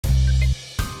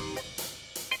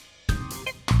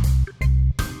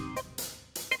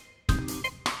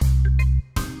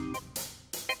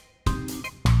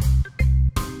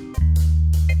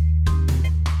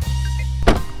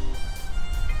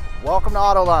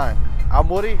Autoline. I'm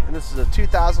Woody, and this is a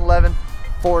 2011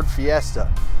 Ford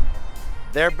Fiesta.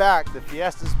 They're back. The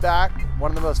Fiesta's back.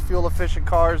 One of the most fuel-efficient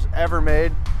cars ever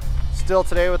made. Still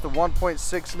today with the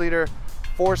 1.6 liter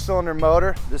four-cylinder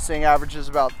motor. This thing averages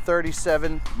about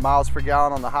 37 miles per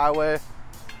gallon on the highway.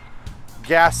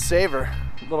 Gas saver.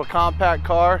 Little compact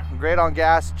car, great on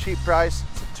gas, cheap price.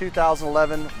 It's a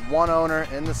 2011, one owner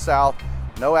in the South,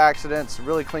 no accidents,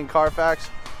 really clean Carfax.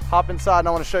 Hop inside and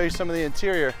I want to show you some of the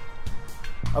interior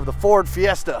of the Ford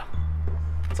Fiesta.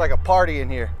 It's like a party in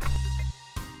here.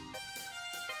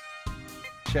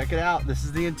 Check it out. This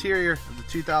is the interior of the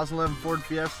 2011 Ford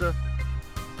Fiesta.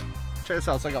 Check this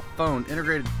out. It's like a phone,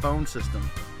 integrated phone system.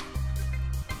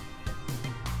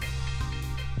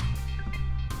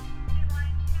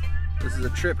 This is a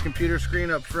trip computer screen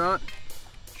up front.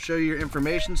 Show you your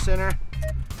information center.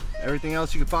 Everything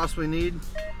else you could possibly need.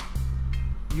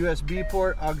 USB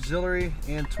port, auxiliary,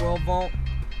 and 12 volt.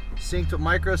 Synced with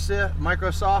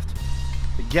Microsoft.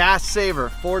 The gas saver,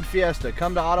 Ford Fiesta.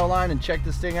 Come to Autoline and check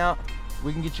this thing out.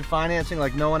 We can get you financing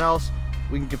like no one else.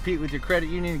 We can compete with your credit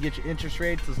union and get you interest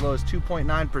rates as low as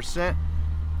 2.9%.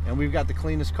 And we've got the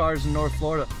cleanest cars in North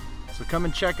Florida. So come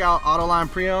and check out Autoline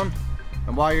Pre-Owned.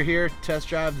 And while you're here, test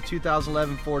drive the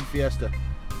 2011 Ford Fiesta.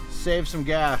 Save some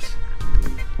gas.